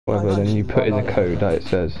whatever, then you put in the code that it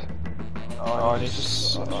says.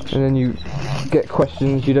 And then you get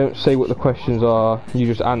questions, you don't say what the questions are, you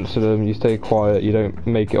just answer them, you stay quiet, you don't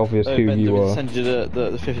make it obvious who Ben, you are. Send you the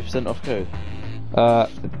 50% off code?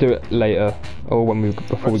 Do it later, or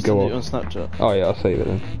before we go off. On Snapchat. Oh yeah, I'll save it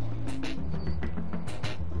then.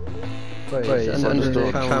 Wait, is it under the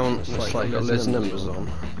account that's like got loads of numbers on?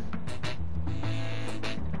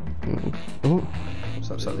 Oh.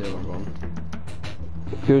 So that's like the other one.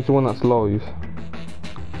 Go to the one that's live.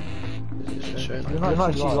 You're not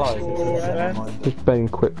actually live. Just Ben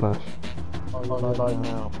Quiplash. I'm live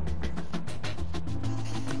now.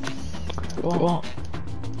 What?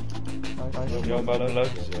 You're about to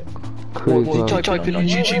load it. Type in on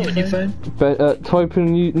YouTube on your phone? Type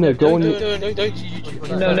in no, go on your...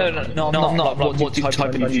 No, I'm not. What do you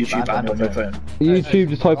type in on YouTube and on your phone? YouTube,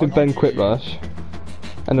 just type in Ben Quiplash.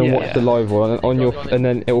 And then watch the live one on your, and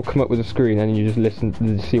then it will come up with a screen, and you just listen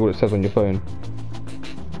and see what it says on your phone.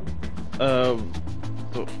 What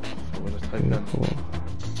was I typing in?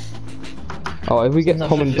 Oh, if we get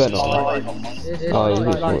Tom and Ben on. Oh,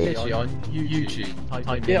 Literally on YouTube.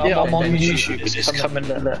 yeah, I'm on YouTube. It's coming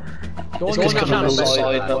on the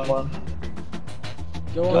side. That one.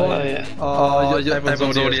 Go on. Oh,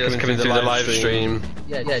 everyone's audio is coming through the live stream.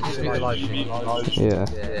 Yeah, just do the live stream. Yeah.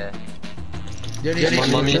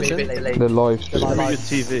 The live stream. Your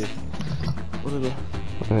TV. What are the...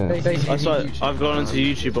 Yeah. I've gone onto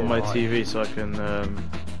YouTube on my TV so I can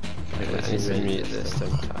mute this.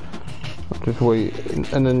 Just wait,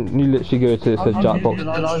 and then you literally go to it says Jackbox.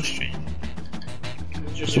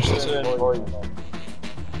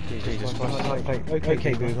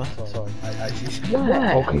 Okay, boomer. Sorry.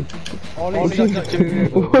 Okay.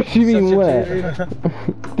 What do you mean where?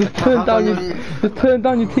 just turn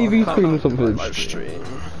down your TV screen or something. Live stream.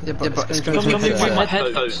 Yeah, but it's Come going with to my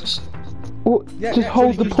headphones. Well, just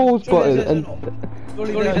hold the pause button and...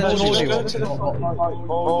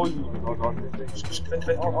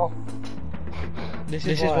 This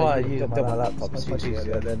is why I use my laptop. It's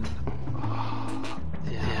easier than...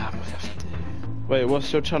 Yeah, I might have to. Wait,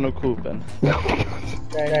 what's your channel called, Ben?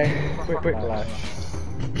 Quiplash.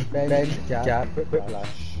 Ben, Jack, Quiplash.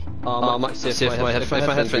 I might see if my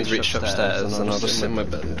headphones reach upstairs, and I'll just sit in my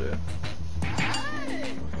bed and do it.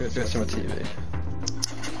 Go to my TV.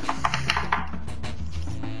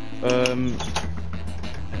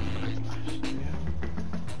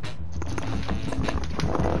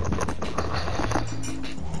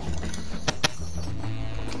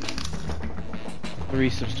 Three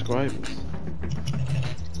subscribers.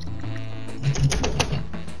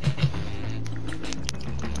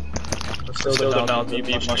 Still don't know to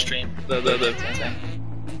be my stream. I've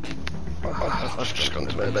just gone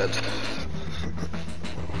to my bed.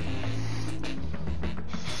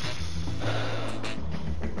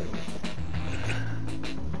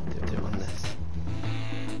 Do on this.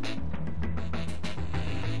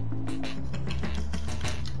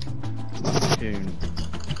 Tune.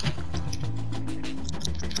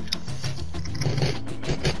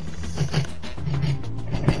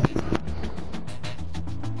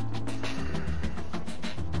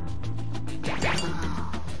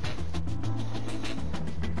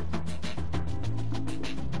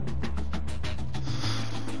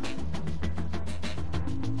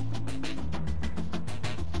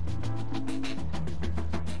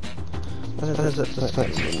 That's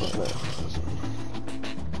next one,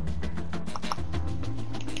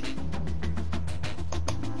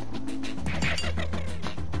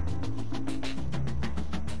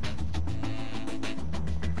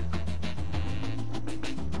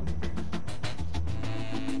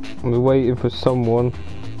 no. We're waiting for someone.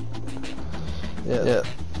 Yeah.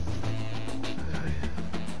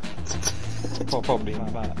 Probably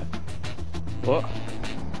Matt. What?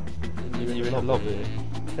 You're in the lobby.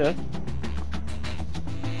 Yeah.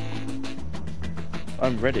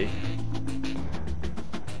 I'm ready.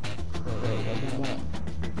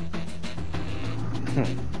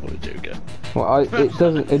 What a joker. Well,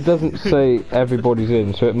 it doesn't say everybody's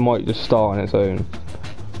in, so it might just start on its own,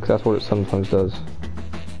 because that's what it sometimes does.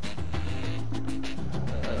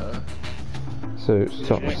 So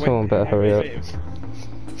someone better hurry up.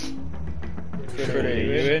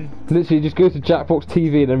 Literally, just go to Jackbox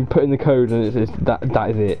TV and then put in the code, and it's that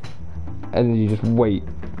is it. And then you just wait.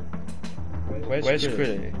 Where's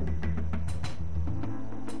Crilly?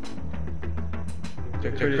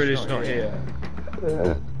 Crilly's not here.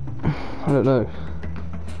 I don't know.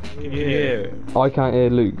 Can you hear him? I can't hear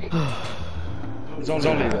Luke. He's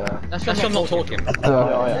only there. That's why I'm not talking.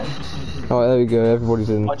 Alright, there we go. Everybody's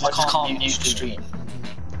in. I just can't mute the stream.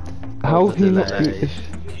 How can you not? delay.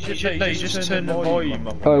 you just turn the volume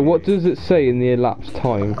up. Oh, what does it say in the elapsed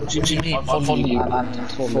time? Do you need volume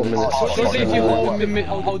and 4 minutes? What if you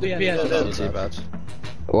hold hold the PS? Not too bad.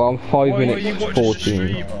 Well, I'm 5 minutes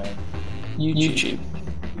 14. YouTube.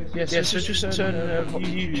 Yes, so just turn the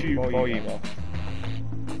YouTube volume off.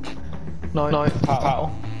 No.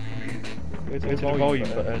 How? Go to the volume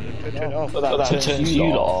button and turn it off. But that turns you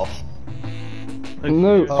lot off.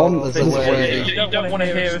 No, on there's a way. You don't want to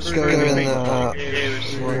hear us Go in screaming.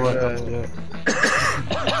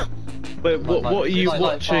 Wait, what are you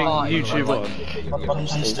watching YouTube on? On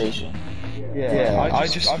PlayStation. Yeah,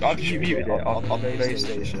 I've just muted it on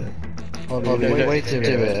PlayStation. The way to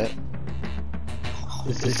do it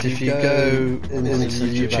is if you go into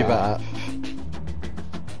the YouTube app,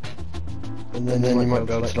 and then you might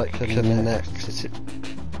be able to like connect to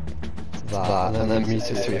that, and then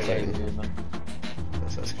mute it through your phone.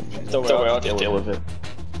 That's confusing. Don't worry, I'll deal with it.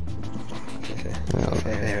 Okay.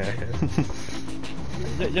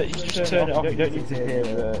 You just turn it off, you don't need to hear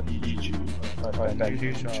YouTube.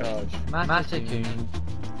 Who's in charge?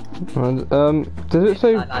 Does it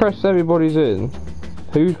say press everybody's in?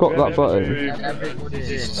 Who's got that button?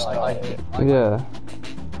 Everybody's in. Yeah.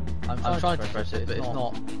 I'm trying to press it, but it's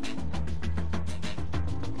not.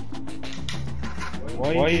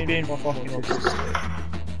 Why are you being fucking autistic?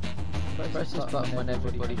 Press this button when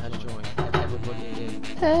everybody has joined. Everybody in.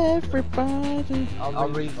 Everybody. I'll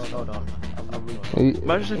read. Hold on. I'll read.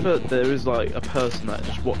 Imagine if there is like a person that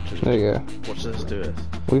just watches. There you go. Watches us do it.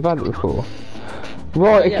 We've had it before.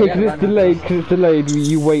 Right, okay, because it's delayed,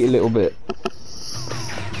 you wait a little bit.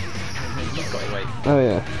 Oh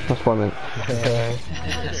yeah, that's what I meant.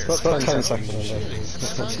 About 10 seconds.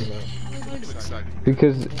 That's not too bad.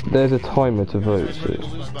 Because there's a timer to vote. So.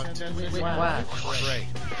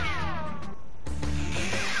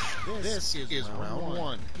 This is round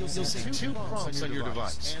 1. You'll see 2 prompts on your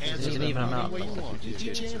device. There's an even amount.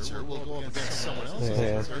 Each answer will go up against someone else's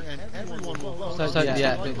answer, and everyone will vote. So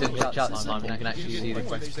yeah, the chat time, you can actually see the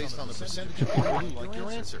questions. Based on the percentage of people who like your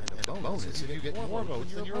answer. And the bonus is if you get more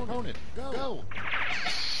votes than your opponent. Go!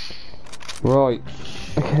 Right.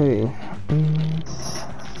 Okay.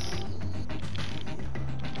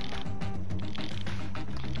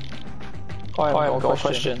 I have got a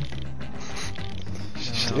question.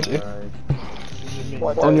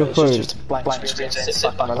 On your phone. Just a blank screen,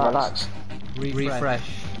 sit back and relax. Refresh.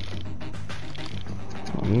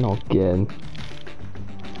 I'm not getting.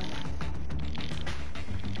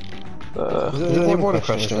 Is there only one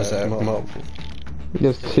question, is there? Multiple.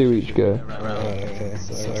 There's 2 each go. Right, okay,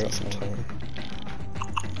 so I got some time.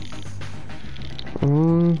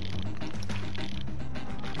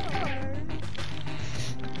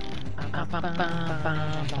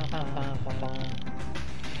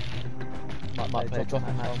 Might play a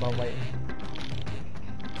dropping match while waiting.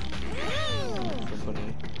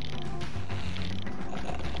 Funny.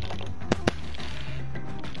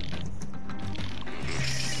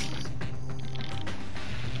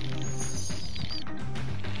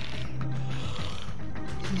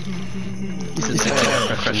 These are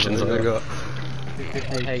 6 questions I got.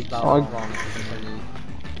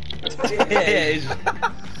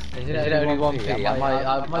 Is it only 1p?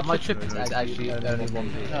 My trip is actually only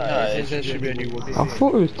 1p. There should be only 1. I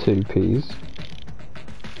thought it was 2 P's.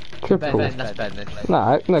 Triple. That's Ben.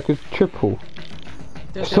 No, because triple.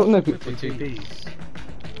 There's So, no, 2 P's.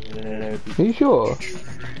 Are you sure?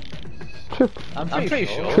 I'm pretty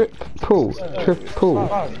sure. Triple.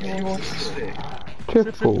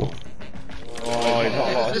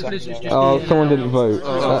 Oh, someone didn't vote.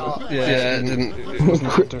 Yeah, it didn't.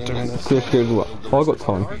 Chris goes, what? Oh, I got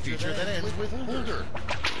time. Feature that ends with holder.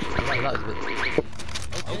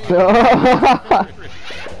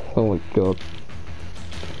 Oh my god.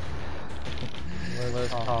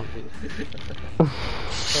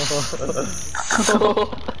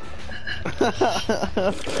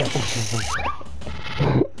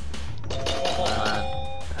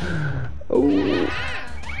 Oh.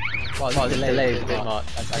 Well, the delay is a bit much.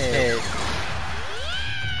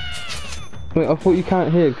 Wait, I thought you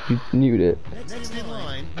can't hear because you muted it. Next in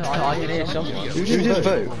line. I can hear someone. Who didn't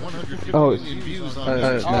vote? Oh, it's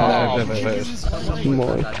No, voted.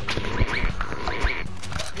 mine.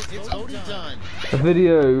 It's voting time. A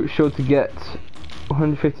video sure to get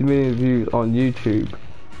 150 million views on YouTube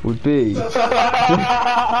would be...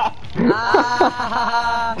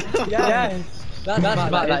 Yes! That's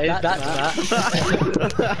that.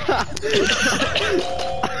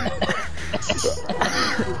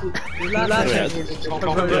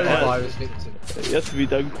 You have to be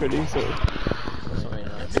done pretty, so.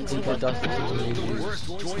 Worst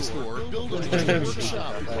joy score. Build a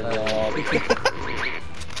shop.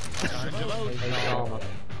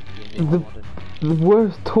 The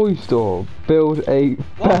worst toy store build a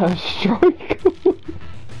better striker.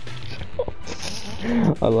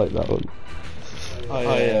 I like that one.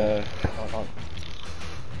 I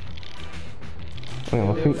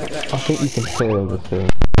think you can hear the thing.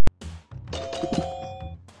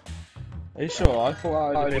 Are you sure? I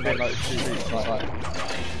thought I would have been like 2 weeks like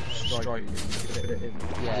strike.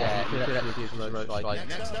 Yeah,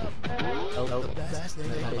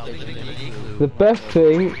 The best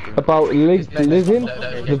thing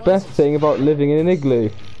about living in an igloo.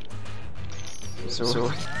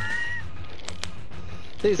 So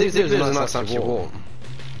these igloos are not actually warm.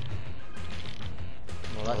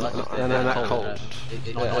 They're not cold.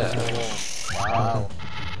 Wow.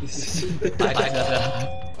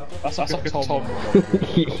 That's like a Tom.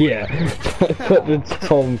 Yeah, that's the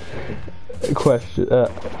Tom question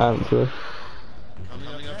answer.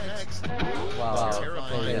 Wow.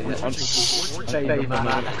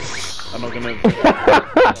 I'm not gonna.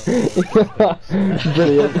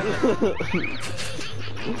 Brilliant.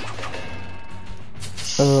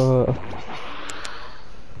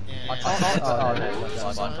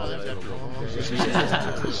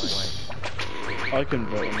 I can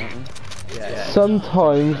vote on that one.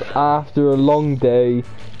 Sometimes after a long day,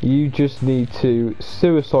 you just need to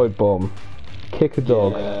suicide bomb, kick a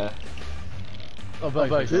dog. Yeah. The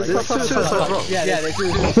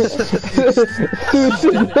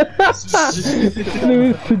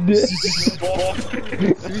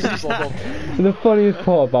funniest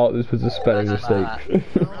part about this was the spelling mistake.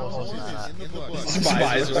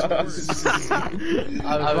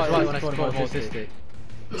 I was right when I called him autistic.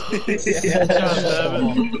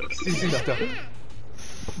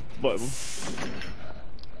 Whatever.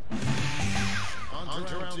 On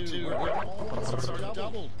to round 2.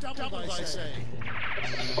 Double, I say.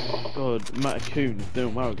 God, Matt Coon is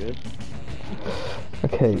doing well good.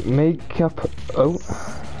 Okay, make up. Oh.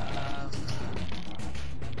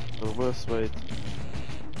 The worst way.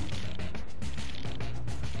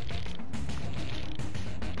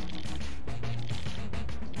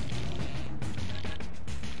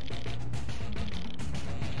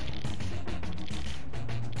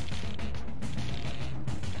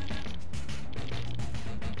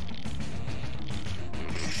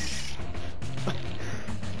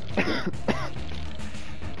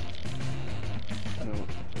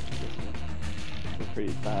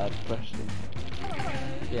 Pretty bad question.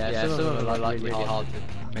 Yeah, some of them are like really hard to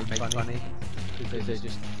make funny because they're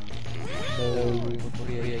just more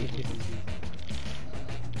creative.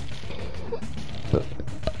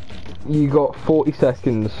 You got 40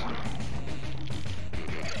 seconds.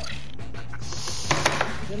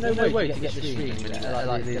 No way to get the stream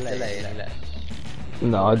like delay and less.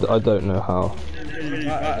 No, I don't know how.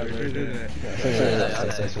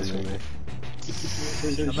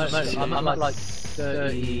 I'm at like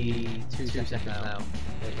 32 seconds now.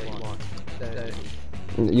 30.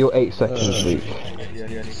 You're 8 seconds each.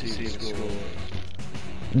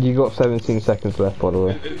 You got 17 seconds left, by the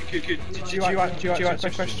way. Did you answer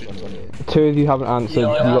questions on it? 2 of you haven't answered. You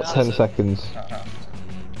got 10 seconds.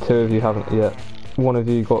 2 of you haven't yet. 1 of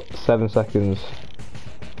you got 7 seconds.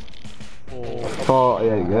 4.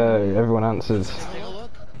 There you go. Everyone answers.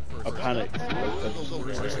 I panicked.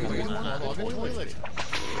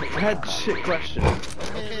 I had shit questions.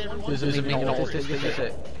 Does it mean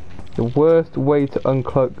autistic? The worst way to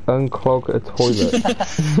unclog a toilet.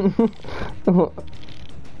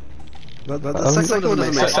 The second one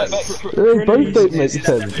doesn't make sense. They both don't make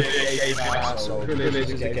sense.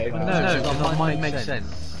 No, mine makes sense.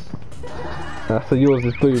 So yours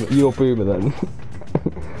is boomer. You're boomer then.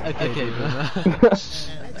 Okay,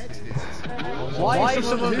 Why is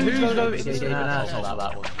someone who's voted an asshole about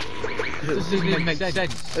that one? It doesn't even make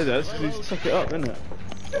sense. It does, because you suck it up, innit?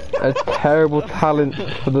 A terrible talent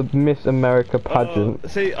for the Miss America pageant.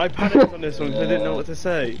 See, I panicked on this one because I didn't know what to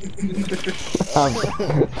say.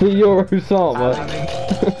 So you're Osama.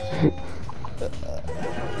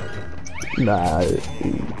 Nah.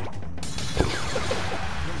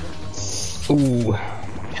 Ooh.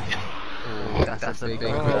 That's a big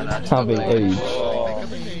Having age.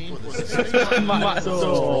 My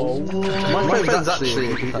friend's actually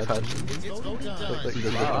in the pageant.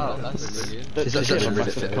 Wow, that's brilliant. She's actually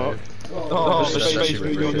really fit. Oh, she's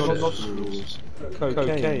actually really fit.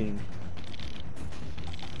 Cocaine.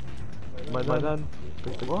 My nan.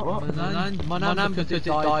 My nan because it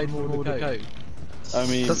died from all the coke. I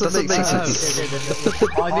mean, Doesn't make sense.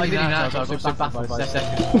 I didn't know, so I got back for a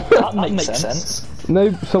second. That makes sense.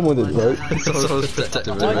 No, someone did vote. Someone was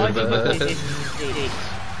protective of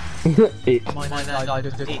It. My nan died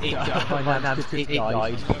of it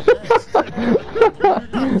died.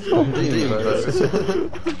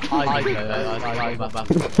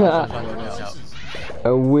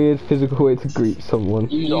 A weird physical way to greet someone.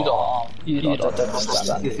 You don't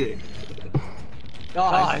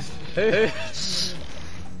Guys!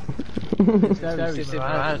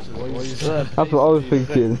 That's what I was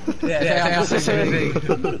thinking. Yeah,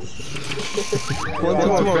 One's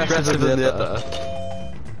more aggressive than the other.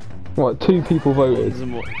 What, 2 people voted?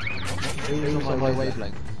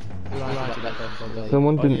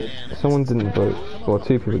 Someone didn't vote. Well,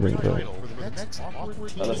 2 people didn't vote.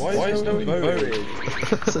 Why is no one voting?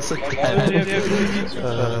 It's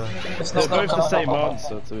They're not both the same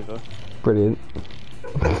answer, to be fair. Brilliant.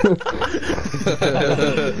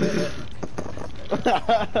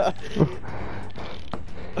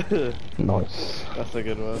 Nice. That's a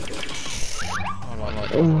good one.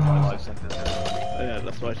 Yeah,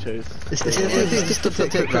 that's what I chose. It's just a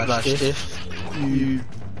Quiplash if you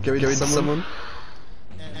go into someone.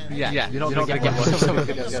 Yeah, you're not gonna get one.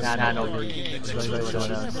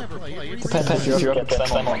 Depends if you're up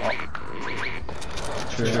against them or not.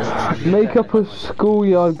 Make up a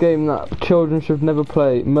schoolyard game that children should never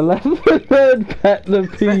play. Maleficent Pet the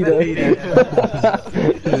Pedo.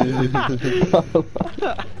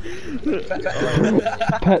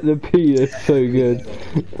 Pet the Pedo is so good.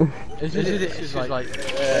 It's just like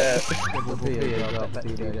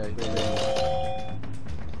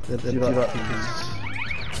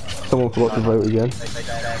Someone forgot to vote again.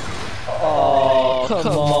 Oh,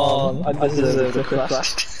 come on. I deserve a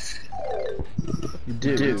Quiplash. You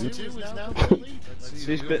do?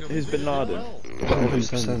 Who's Bin Laden?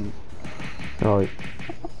 100%. Right.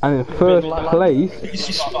 And in first place,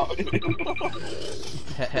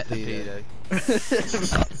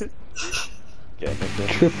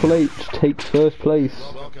 Triple H takes first place.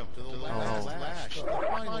 Welcome to the last Clash, the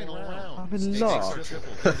final round. I'm in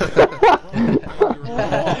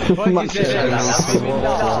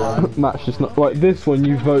love. Match just not right. This one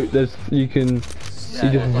you vote. You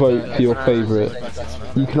just vote for your favourite.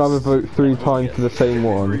 You can either vote 3 times for the same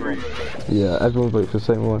one. Yeah, everyone votes for the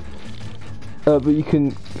same one. But you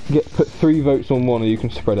can put 3 votes on one, or you can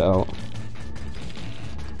spread it out.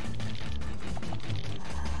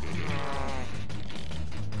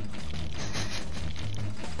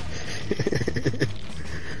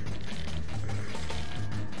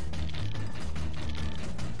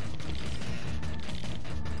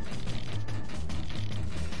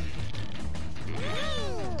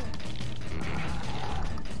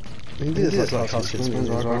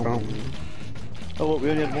 Oh, what, we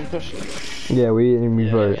only had one question? Yeah, we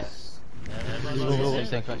vote.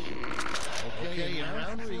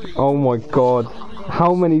 Oh my god,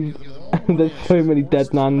 how many? There's so many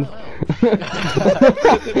dead nans.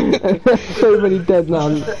 There's so many dead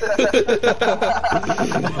nans.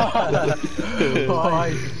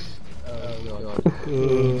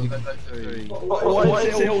 Why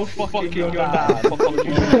is it all fucking your dad?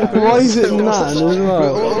 Why is it nan as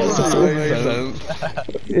well?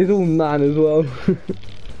 It's all nan as well.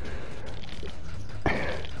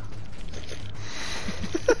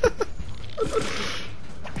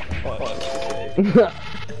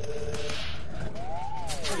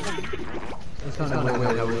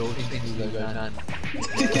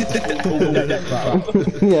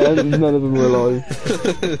 Yeah, none of them were alive.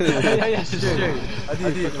 Yes, it's true. I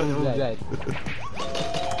did it for all dead.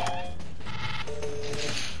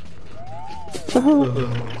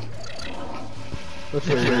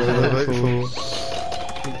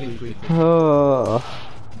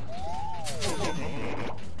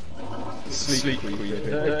 Sleep Queen.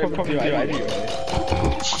 Probably right anyway.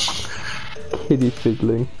 Kiddie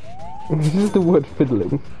fiddling. This is the word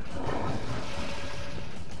fiddling.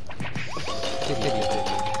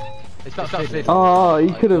 Ah,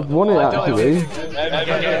 he could have won it actually.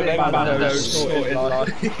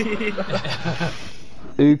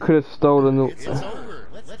 Who could have stolen the... It's over.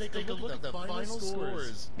 Let's take a look at the final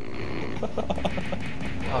scores.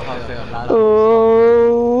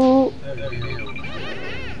 Oh!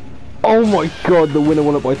 Oh my god, the winner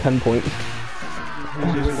won it by 10 points.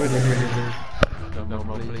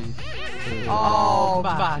 Oh,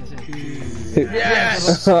 bad.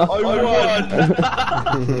 Yes! I won!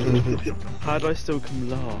 How do I still come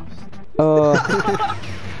last?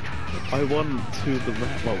 I won 2 of the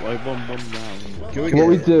round. Well, I won 1 round.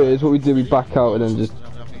 What we do, we back out and then just...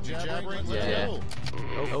 Yeah.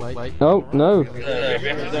 Oh, no.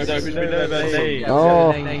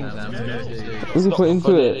 Oh. We can put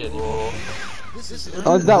into it.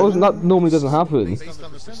 That normally doesn't happen. Based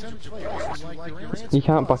on the percentage of players who like your answer. You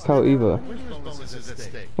can't back out either. Which bonus is at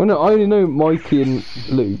stake? Well, no, I only know Mikey and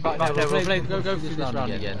Luke. Right, no, go through this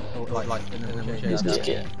round again. Like, and then we'll change that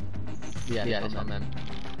again. Yeah, it's not them.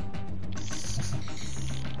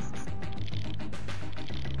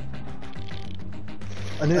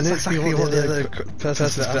 I know exactly what the other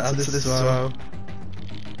person's going to answer this as well.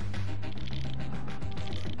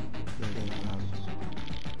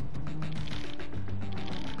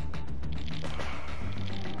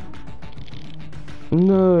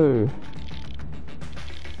 No.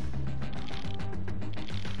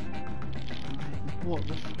 What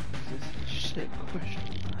the fuck is this shit question?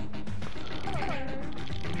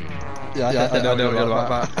 Yeah, I know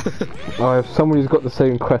about that. Oh, if somebody's got the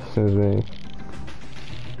same question as me.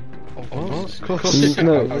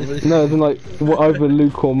 No, then like either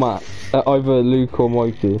Luke or Matt, either Luke or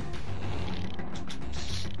Mikey.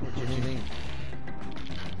 What do you mean?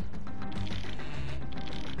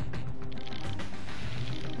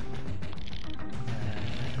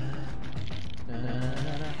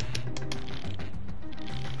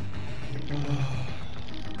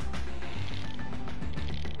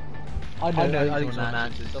 I think someone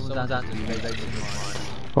answers. Someone's answers you make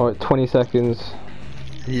Alright, 20 seconds.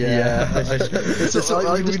 Yeah. We just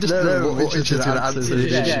know what each other answers.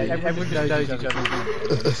 Yeah, everyone knows each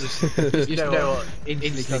other. You know what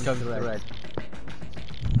instantly comes to the red.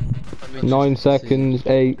 9 seconds,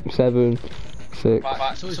 8, 7, 6.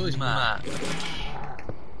 So it's Matt.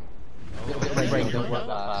 Brain don't work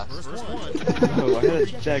that fast. Oh, I had a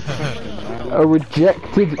jag question, man. A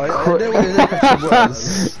rejected I know what the question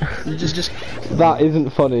was. You just... That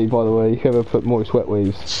isn't funny, by the way. Whoever put moist wet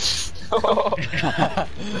waves. Oh,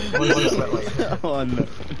 no.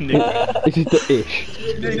 This is the ish.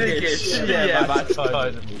 Yeah, that's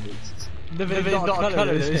fine. It's not a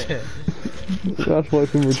colour, is it? That's why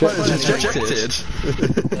it's been rejected. Rejected.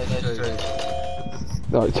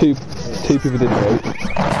 Alright, two people didn't vote.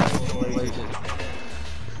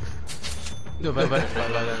 No, but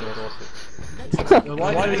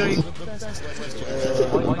why do you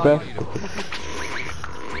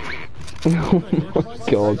Oh my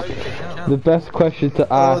god. The best question to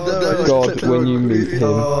ask God when you meet him.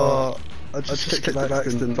 I just clicked an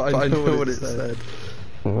accident, but I know what it said.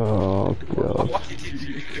 Oh god.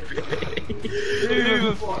 Who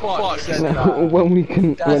the fuck said that? When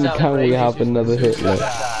can we have another Hitler?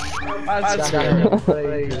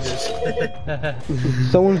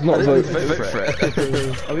 Someone's not voting. Vote for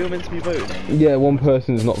it. Are we all meant to be voting? Yeah, one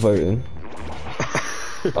person's not voting.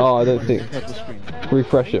 Oh, I don't think.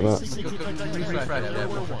 Refresh it, Matt.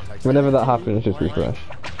 Whenever that happens, just refresh.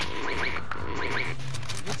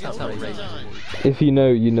 If you know,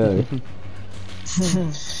 you know.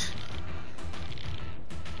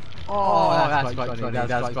 Oh, that's quite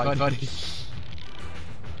funny.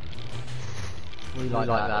 We like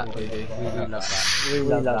that, baby. We love that. We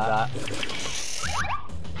love that.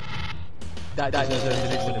 That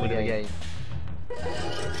deserves to win the game.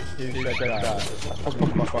 Who said that?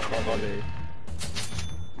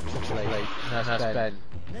 Late. That's Ben.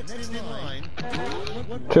 Next in line.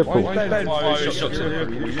 Triple. I'm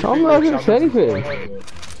not going to say anything.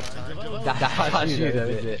 That's you though,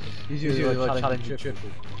 is it? You do a challenge triple.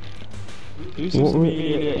 Who's supposed to be...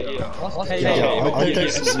 What's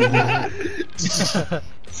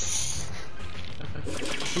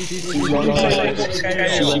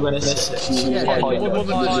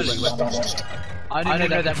I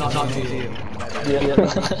know that's not museum.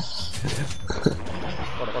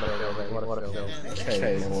 What a film.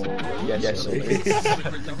 Okay, yes.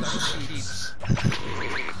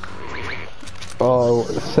 Oh,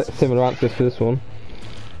 similar answers for this one.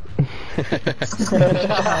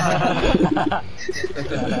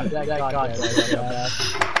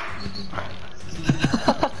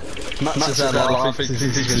 Matt's just out laughing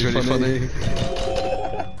because he's really funny.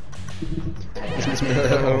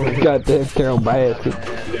 Goddamn Carol Baskin.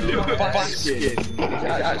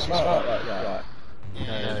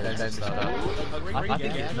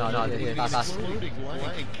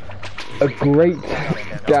 A great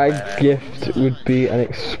gag gift would be an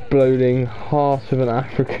exploding heart of an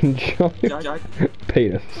African giant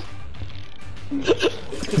penis.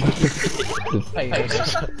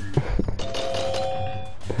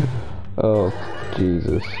 Oh,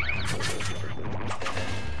 Jesus.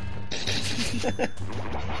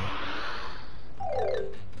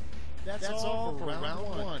 That's all for round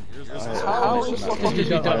one. I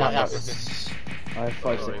have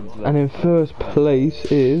 5 seconds left. And in first place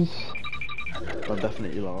is I'm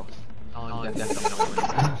definitely last.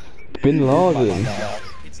 Bin Laden.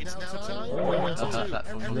 It's now time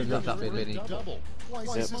that Vinny. Double. Why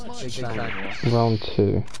is this much? Big fan. Round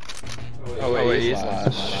 2. Oh wait, he is.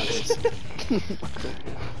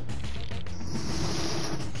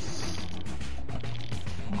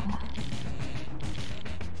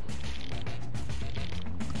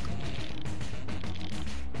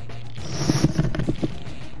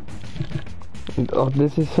 Oh,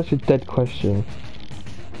 this is such a dead question.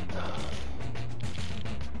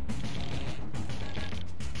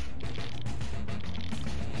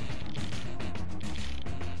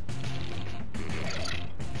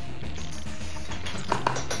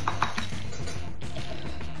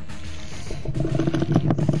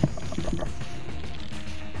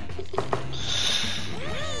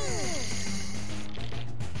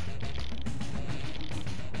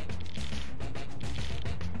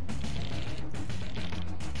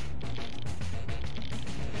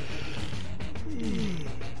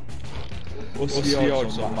 What's the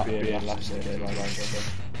odds on that being last year?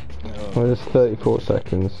 Well, there's 34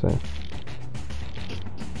 seconds, so.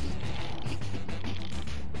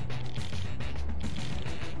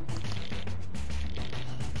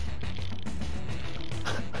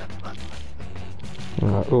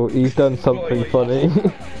 Right, well, he's done something funny.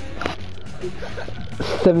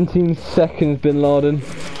 17 seconds, Bin Laden.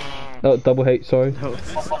 Oh, double H, sorry. No,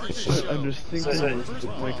 I'm just thinking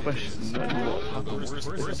my question.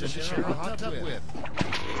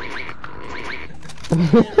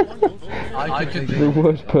 I could The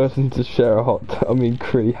worst person to share a hot tub, I mean,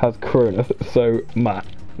 Cree has Corona, so Matt.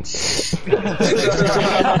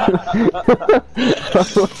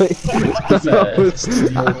 that was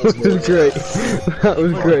great. That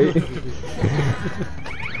was great.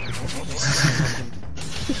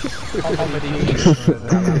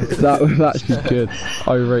 That was actually good.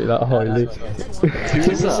 I rate that highly.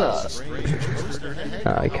 Who is that?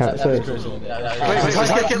 I can't say. Wait,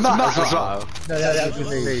 let's get Matt as well. No, that was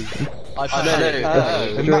me.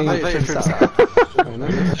 Matt voted for himself.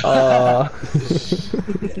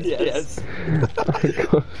 Yes.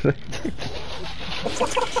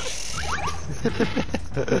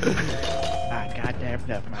 Goddamn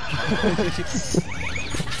enough,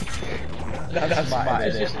 That's my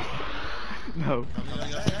idea. No.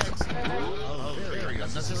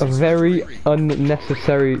 A very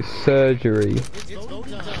unnecessary surgery.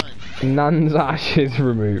 Nan's ashes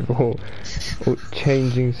removal. Or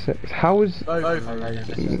changing sex. How is... That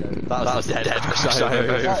was dead.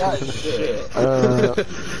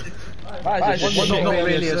 That is not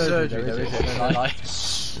really a surgery, though, is it?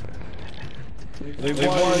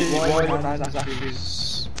 Why man's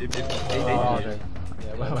ashes?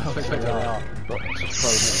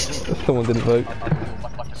 Someone didn't vote.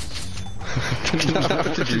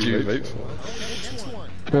 Did you vote for?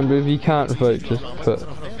 Remember, if you can't vote, just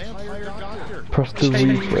press the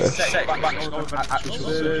refresh.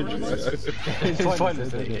 It's pointless,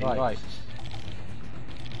 isn't it? Right.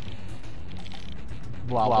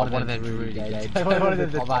 Wow, one of them really dead. One of them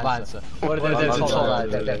the top answer. One of them the top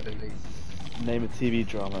answer, definitely. Name a TV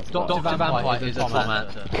drama. Dr. Vampire is a top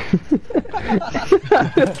answer.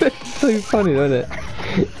 It's so funny, isn't it?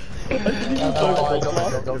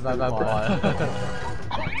 Dr. Vampire.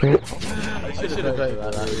 I should have voted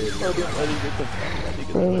for that.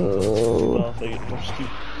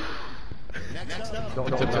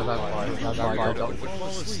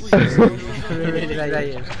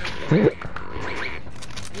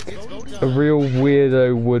 A real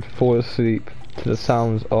weirdo would fall asleep to the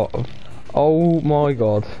sounds of. Oh my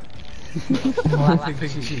god.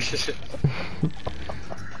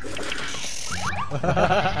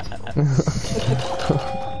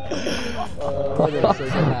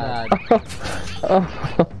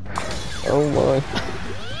 Oh my.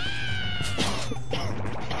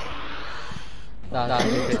 Why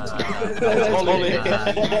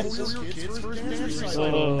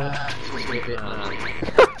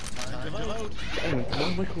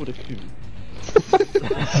am I called a coon?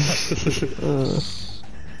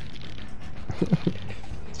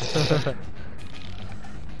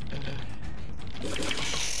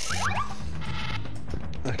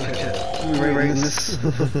 Rating this.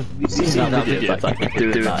 You've seen that video of like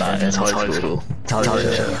doing that in high school.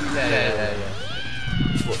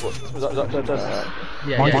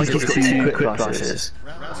 Yeah. Mine's got 2 Quiplashes.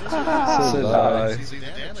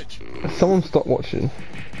 Someone stopped watching.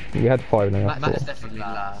 We had 5 now. Matt's definitely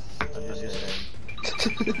last.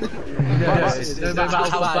 No matter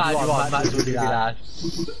how bad you are, Matt's will be last.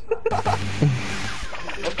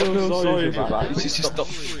 I feel sorry for that. He's just not.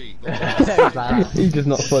 He's just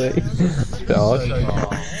not funny. Bit harsh.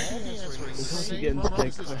 to get into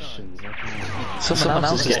big questions. Someone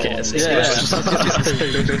else gets it.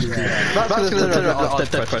 That's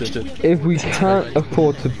a dead question. If we can't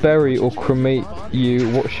afford to bury or cremate you,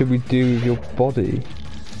 what should we do with your body?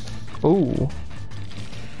 Ooh.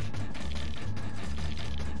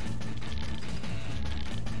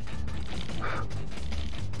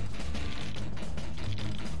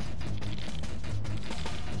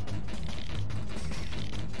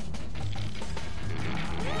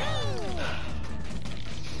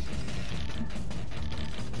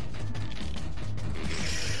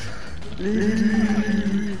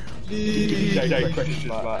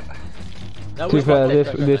 To be fair,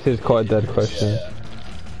 this is quite a dead question.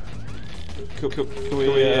 Can we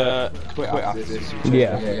quit after this?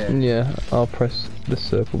 Yeah, I'll press the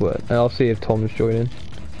circle button and I'll see if Tom's joining.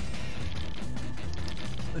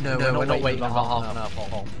 No, we're not waiting for half an hour for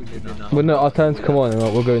Tom. Well, no, I'll tell him to come on and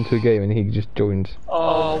we'll go into a game and he just joins.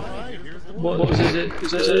 Oh, what was it?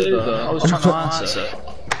 Was it over? I was trying to answer.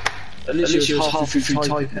 At least it was half through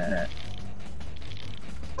typing it.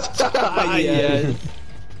 Yeah.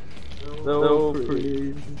 No,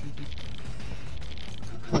 pretty.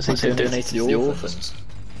 I think they donated to the orphans.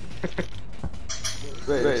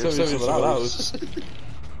 Wait, someone else.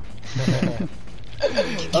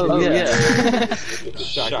 Oh yeah.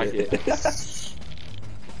 Shag it.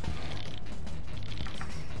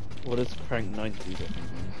 What does Crank 90 do?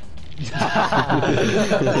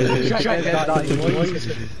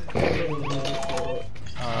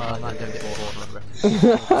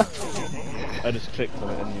 I just clicked on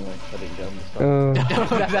it anyway, I didn't get understand.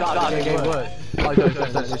 That's game word. I don't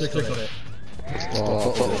just click on it.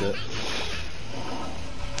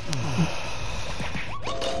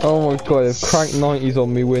 Oh my god, if Crank 90s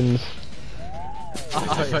on me wins. I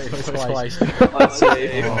voted for twice. I'd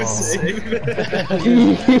say it was safe.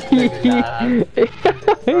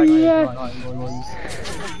 Yeah!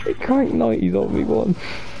 Crank 90s on me won.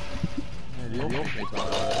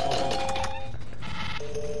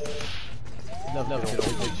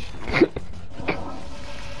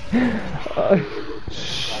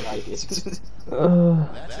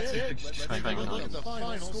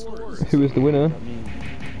 Who is the winner?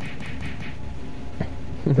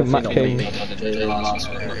 Matt King.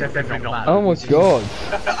 Oh my god!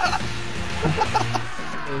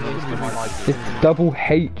 It's double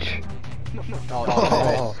H.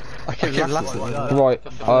 I kept laughing. Right,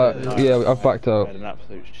 yeah, I've backed I out. had an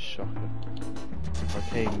absolute shocker.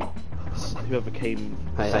 Whoever came.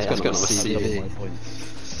 Hey, that's going on the CV.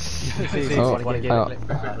 Oh, out.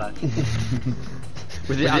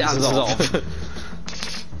 With the answers off.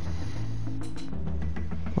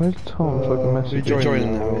 Where's Tom so I can message him?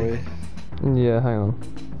 Joining now, are we? Yeah, hang on.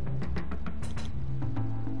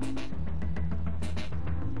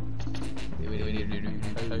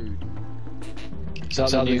 Is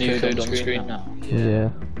that the new code on the screen now? Yeah.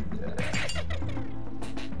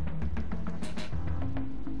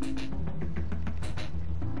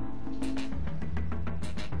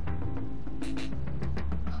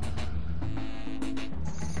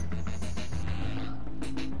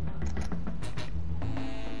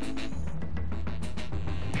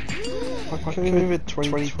 I can remember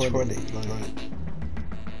 2020.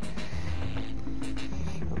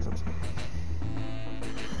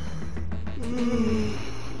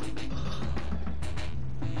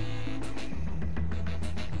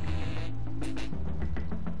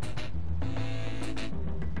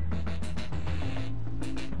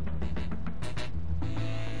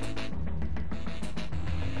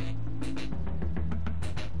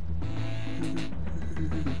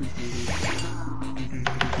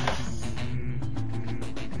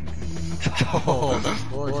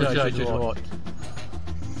 What did I just watch?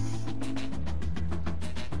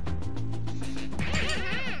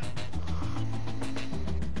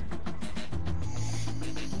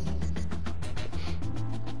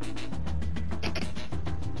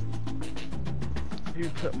 Who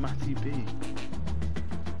put Matty B?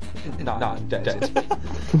 Nah, dead.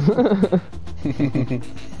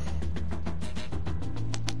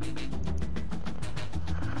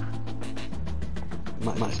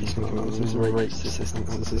 Matt's just going to come out with a racist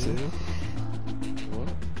answers here. What?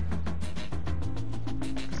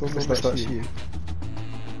 That's you.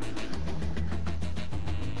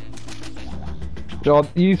 God,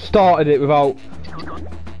 you started it without...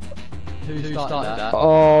 Who started that?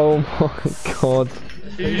 Oh my god.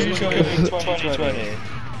 Who's going in 2020?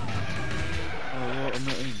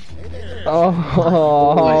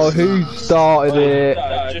 Oh, who started it?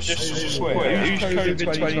 Just who's coded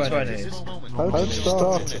 2020? How'd you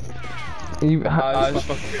start it? You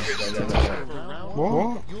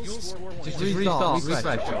What? Just restart,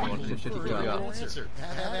 refresh. Should you go?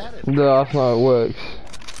 No, that's not how it works.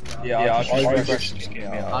 Yeah, I refreshed this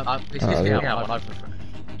game. It's just me out. I've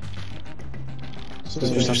So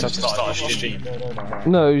you just have to start a stream.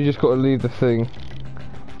 No, you just got to leave the thing.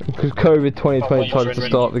 Because COVID 2020 tried to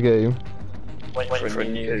start the game. Wait for a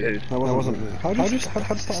new. That wasn't me. How do you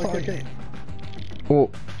start a game? Well,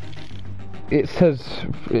 it says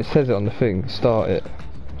it on the thing. Start it.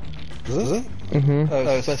 Does it? Mhm.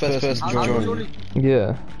 Oh, first person join.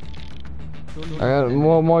 Yeah.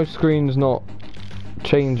 My screen's not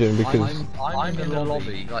changing because I'm in the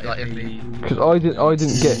lobby, like in the. because I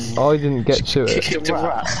didn't get to it. Kicked a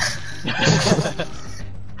rat.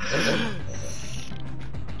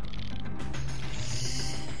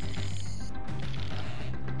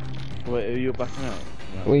 Wait, are you backing out?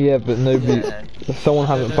 No. Well, yeah, but nobody, someone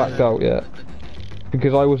hasn't backed out yet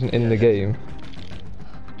because I wasn't in the game.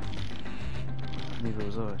 Neither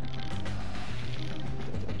was I.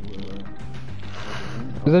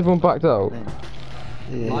 Has everyone backed out?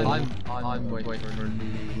 Yeah. I'm waiting for a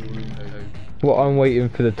new room code. Well, I'm waiting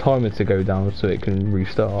for the timer to go down so it can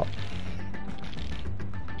restart.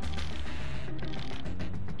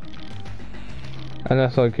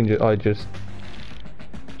 Unless I can just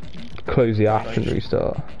close the app and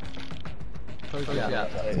restart. Close the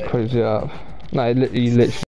app. Close the app. No, you literally